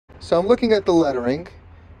So I'm looking at the lettering.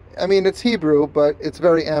 I mean, it's Hebrew, but it's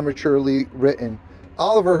very amateurly written.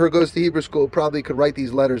 Oliver, who goes to Hebrew school, probably could write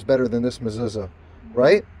these letters better than this mezuzah,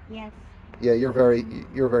 right? Yes. Yeah, you're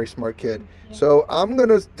a very smart kid. Yes. So I'm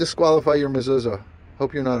gonna disqualify your mezuzah.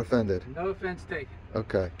 Hope you're not offended. No offense taken.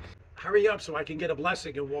 Okay. Hurry up so I can get a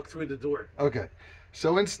blessing and walk through the door. Okay.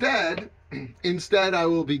 So instead I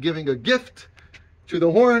will be giving a gift to the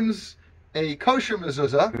horns, a kosher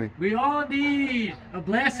mezuzah. We all need a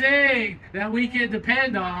blessing that we can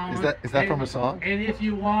depend on. Is that from a song? And if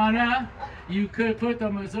you wanna, you could put the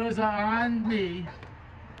mezuzah on me.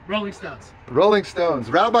 Rolling Stones. Rolling Stones.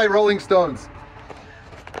 Rabbi Rolling Stones.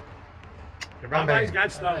 The rabbi's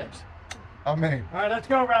got stones. Amen. All right, let's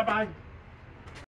go, Rabbi.